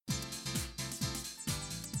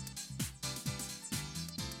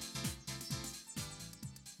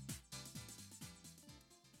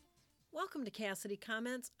Welcome to Cassidy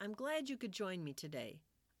Comments. I'm glad you could join me today.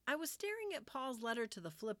 I was staring at Paul's letter to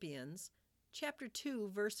the Philippians, chapter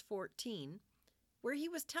 2, verse 14, where he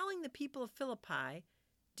was telling the people of Philippi,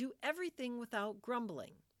 do everything without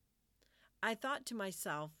grumbling. I thought to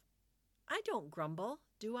myself, I don't grumble,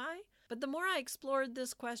 do I? But the more I explored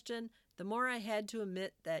this question, the more I had to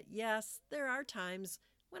admit that yes, there are times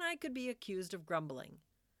when I could be accused of grumbling.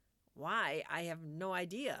 Why, I have no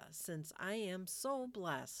idea, since I am so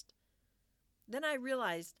blessed. Then I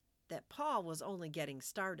realized that Paul was only getting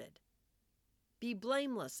started. Be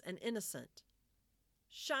blameless and innocent.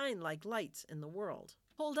 Shine like lights in the world.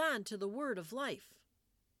 Hold on to the word of life.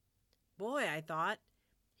 Boy, I thought,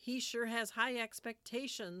 he sure has high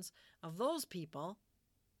expectations of those people.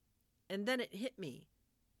 And then it hit me.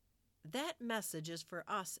 That message is for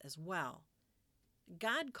us as well.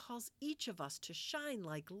 God calls each of us to shine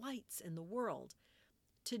like lights in the world.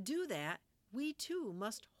 To do that, we too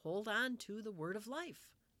must hold on to the word of life.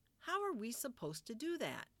 How are we supposed to do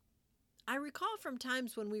that? I recall from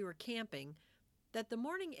times when we were camping that the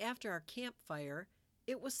morning after our campfire,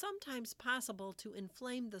 it was sometimes possible to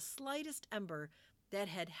inflame the slightest ember that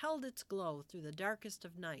had held its glow through the darkest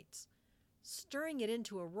of nights, stirring it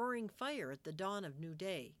into a roaring fire at the dawn of new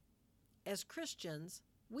day. As Christians,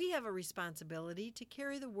 we have a responsibility to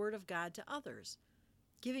carry the word of God to others,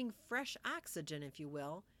 giving fresh oxygen, if you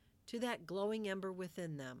will, to that glowing ember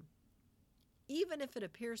within them, even if it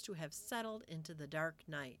appears to have settled into the dark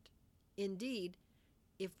night. Indeed,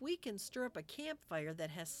 if we can stir up a campfire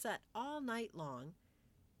that has set all night long,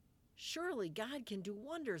 surely God can do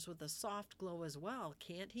wonders with a soft glow as well,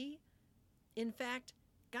 can't He? In fact,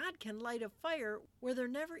 God can light a fire where there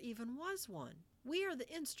never even was one. We are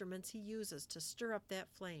the instruments He uses to stir up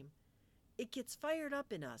that flame. It gets fired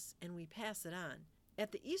up in us, and we pass it on.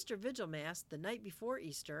 At the Easter Vigil Mass, the night before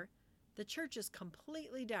Easter, the church is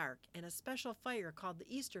completely dark, and a special fire called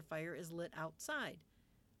the Easter fire is lit outside.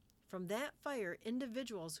 From that fire,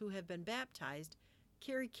 individuals who have been baptized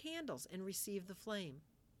carry candles and receive the flame.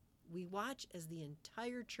 We watch as the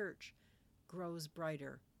entire church grows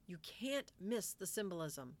brighter. You can't miss the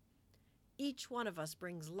symbolism. Each one of us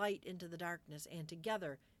brings light into the darkness, and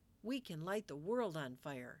together we can light the world on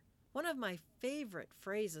fire. One of my favorite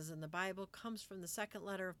phrases in the Bible comes from the second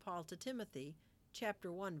letter of Paul to Timothy,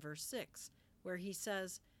 chapter 1, verse 6, where he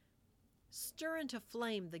says, "Stir into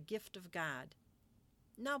flame the gift of God."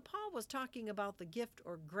 Now, Paul was talking about the gift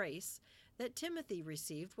or grace that Timothy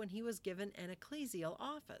received when he was given an ecclesial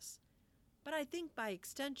office. But I think by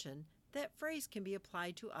extension, that phrase can be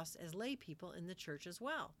applied to us as lay people in the church as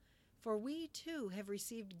well. For we too have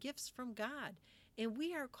received gifts from God, and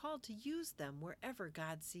we are called to use them wherever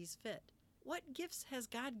God sees fit. What gifts has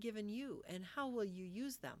God given you, and how will you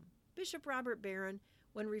use them? Bishop Robert Barron,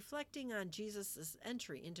 when reflecting on Jesus'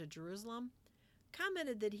 entry into Jerusalem,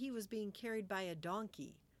 commented that he was being carried by a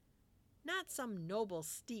donkey. Not some noble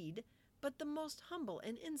steed, but the most humble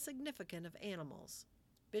and insignificant of animals.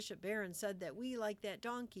 Bishop Barron said that we, like that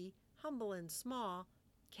donkey, humble and small,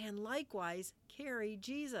 can likewise carry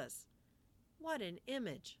Jesus. What an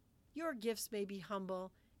image! Your gifts may be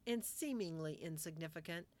humble and seemingly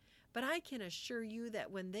insignificant, but I can assure you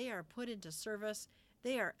that when they are put into service,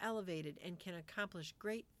 they are elevated and can accomplish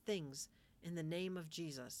great things in the name of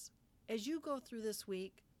Jesus. As you go through this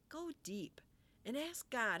week, go deep and ask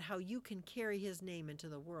God how you can carry His name into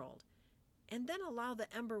the world, and then allow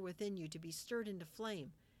the ember within you to be stirred into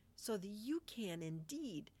flame so that you can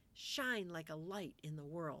indeed shine like a light in the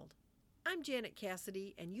world. I'm Janet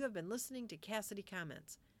Cassidy, and you have been listening to Cassidy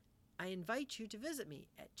Comments. I invite you to visit me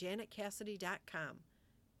at janetcassidy.com.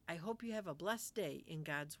 I hope you have a blessed day in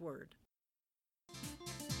God's Word.